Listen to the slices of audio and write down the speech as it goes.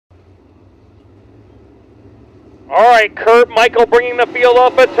All right, Kurt Michael bringing the field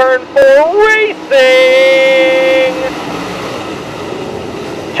up at turn 4, racing!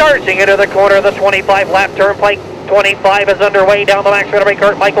 Charging into the corner of the 25-lap turnpike. 25 is underway down the back straightaway.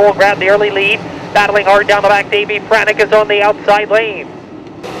 Kurt Michael will grab the early lead. Battling hard down the back, Davey Franick is on the outside lane.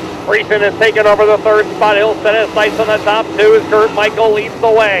 Friesen has taken over the third spot. He'll set his sights on the top 2 as Kurt Michael leads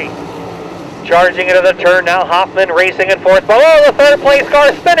the way. Charging into the turn now, Hoffman racing in fourth. Below the third place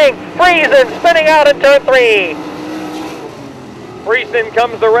car spinning. Friesen spinning out in turn 3. Friesen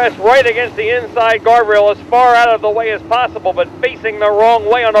comes to rest right against the inside guardrail, as far out of the way as possible, but facing the wrong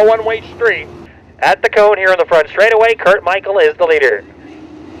way on a one-way street. At the cone here in the front straightaway, Kurt Michael is the leader.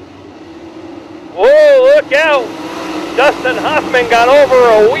 Whoa, look out! Dustin Hoffman got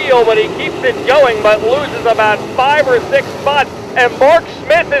over a wheel, but he keeps it going, but loses about 5 or 6 spots, and Mark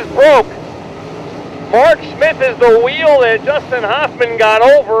Smith is broke. Mark Smith is the wheel that Dustin Hoffman got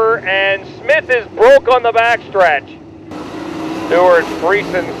over, and Smith is broke on the backstretch. Stuart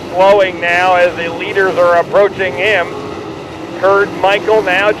Friesen slowing now as the leaders are approaching him. Kurt Michael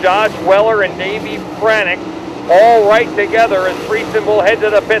now, Josh Weller and Davey Franick all right together as Friesen will head to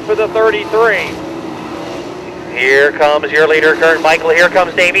the pits with the 33. Here comes your leader, Kurt Michael. Here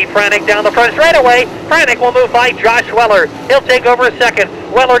comes Davey Franick down the front straightaway. Franick will move by Josh Weller. He'll take over second.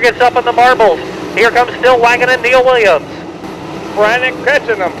 Weller gets up in the marbles. Here comes Stillwagon and Neil Williams. Franick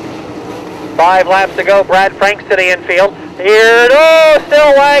catching them. 5 laps to go. Brad Franks to the infield. Here it is.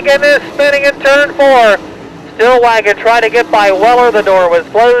 Stillwagon is spinning in turn 4. Stillwagon tried to get by Weller. The door was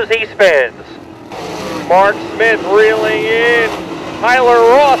closed. He spins. Mark Smith reeling in Tyler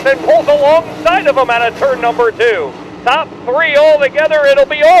Ross and pulls alongside of him out of turn number 2. Top 3 all together. It'll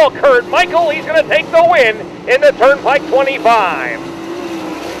be all Kurt Michael. He's going to take the win in the Turnpike 25.